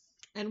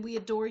 and we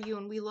adore you,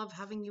 and we love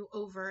having you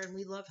over, and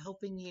we love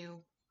helping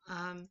you.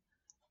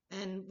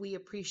 And we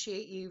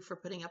appreciate you for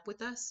putting up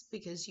with us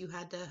because you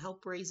had to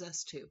help raise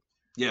us too.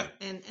 yeah,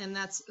 And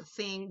that's the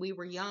thing. We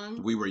were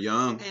young, we were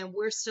young. and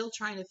we're still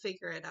trying to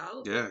figure it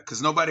out. Yeah,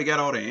 because nobody got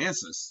all the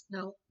answers.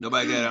 No.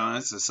 Nobody got all the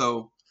answers.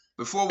 So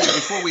before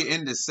we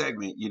end this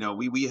segment,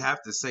 we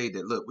have to say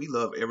that look, we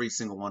love every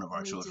single one of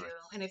our We children. do.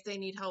 And if they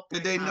need help,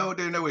 And they know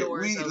the it.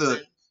 door's We open.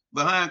 look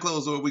behind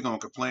closed doors. We gonna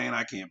complain.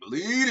 I can't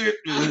believe it.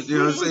 You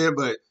know what I'm saying?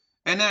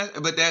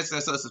 But that's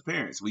us as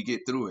parents. We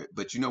get through it.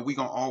 But we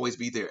gonna always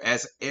be there,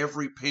 as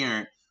every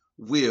parent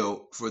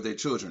will for their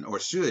children, or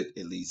should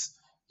at least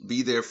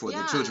be there for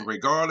their Yeah. children,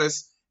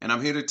 regardless. And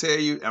I'm here to tell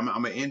you, I'm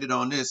gonna end it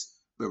on this.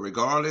 But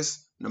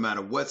regardless, no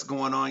matter what's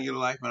going on in your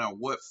life, no matter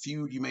what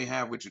feud you may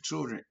have with your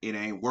children, it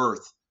ain't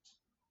worth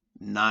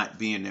not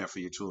being there for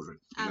your children.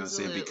 You know what I'm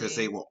saying? Because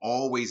Absolutely. they will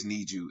always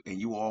need you, and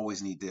you will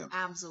always need them.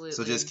 Absolutely.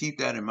 So just keep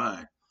that in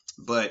mind.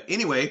 But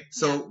anyway,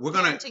 so Yeah, we're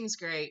gonna parenting's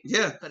great,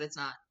 yeah. but it's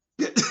not.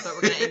 But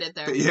we're gonna end it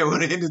there. Yeah, we're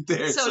gonna end it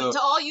there. So to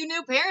all you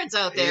new parents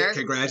out there,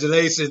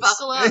 congratulations.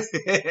 buckle up.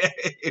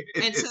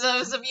 And to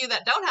those of you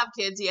that don't have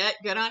kids yet,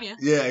 good on you.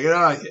 yeah, get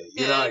on you.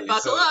 Get on you.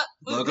 Buckle So, up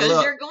buckle because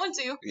up. you're going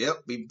to.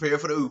 Yep, be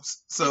prepared for the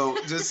oops. So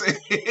just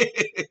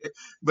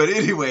but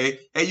anyway,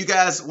 hey, you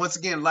guys, once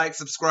again, like,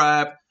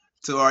 subscribe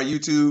to our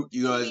YouTube.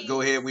 You guys Please.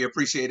 go ahead. We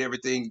appreciate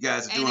everything you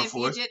guys are And doing if for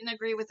you us. didn't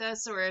agree with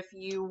us, or if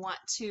you want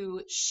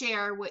to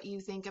share what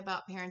you think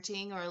about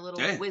parenting or a little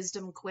Yeah.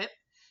 wisdom quip,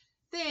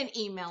 then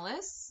email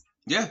us.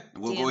 Yeah,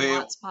 we'll go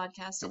ahead.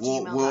 Podcast at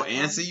We'll gmail.com.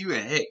 answer you,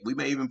 and heck, we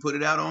may even put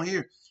it out on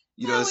here.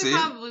 You know Well, what I'm we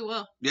saying? probably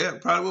will. Yeah,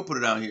 probably will put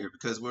it out here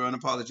because we're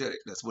unapologetic.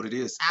 That's what it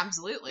is.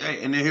 Absolutely.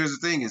 Hey, and then here's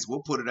the thing: is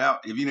we'll put it out.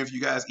 Even if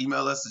you guys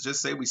email us to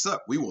just say we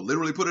suck, we will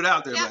literally put it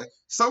out there. Yeah. Like,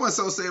 so and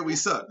so said we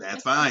suck.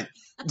 That's fine.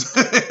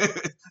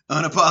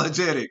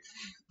 Unapologetic.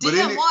 But DM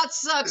any-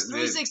 Watts sucks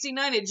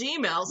 369 at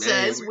Gmail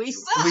says Yeah, we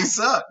suck. We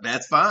suck.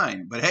 That's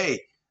fine. But hey,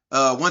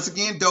 once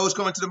again, Doge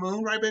going to the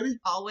moon, right, baby?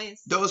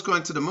 Always. Doge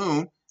going to the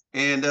moon.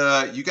 And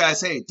you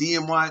guys, hey,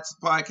 DM Watts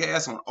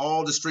Podcast on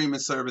all the streaming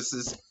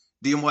services.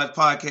 DM Watts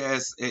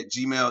Podcast at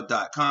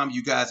gmail.com.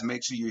 You guys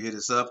make sure you hit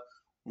us up.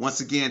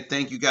 Once again,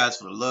 thank you guys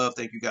for the love.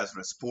 Thank you guys for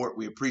the support.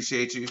 We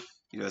appreciate you.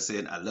 You know what I'm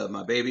saying? I love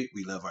my baby.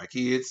 We love our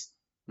kids.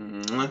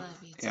 Mwah. Love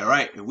you too. All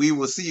right. And we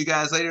will see you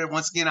guys later.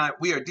 Once again,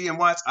 we are DM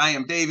Watts. I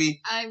am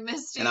Davey. I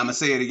missed you. And I'm going to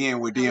say it again.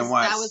 We're DM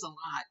Watts. That was a lot.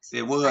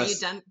 It was. Are you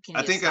done? Can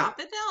I you think stop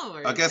it now?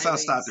 Or I guess are I'll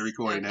we- stop the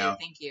recording Okay, now.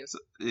 Thank you. So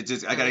it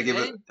just I Are gotta we give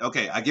good? it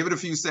okay. I give it a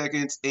few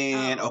seconds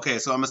and Oh. okay,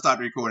 so I'm gonna stop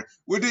the recording.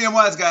 We're DM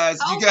Watts, guys.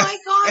 Oh You guys, my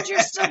God, you're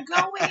still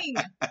going.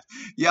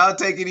 y'all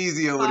take it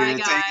easy over Bye, there.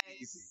 Take guys.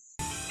 it easy.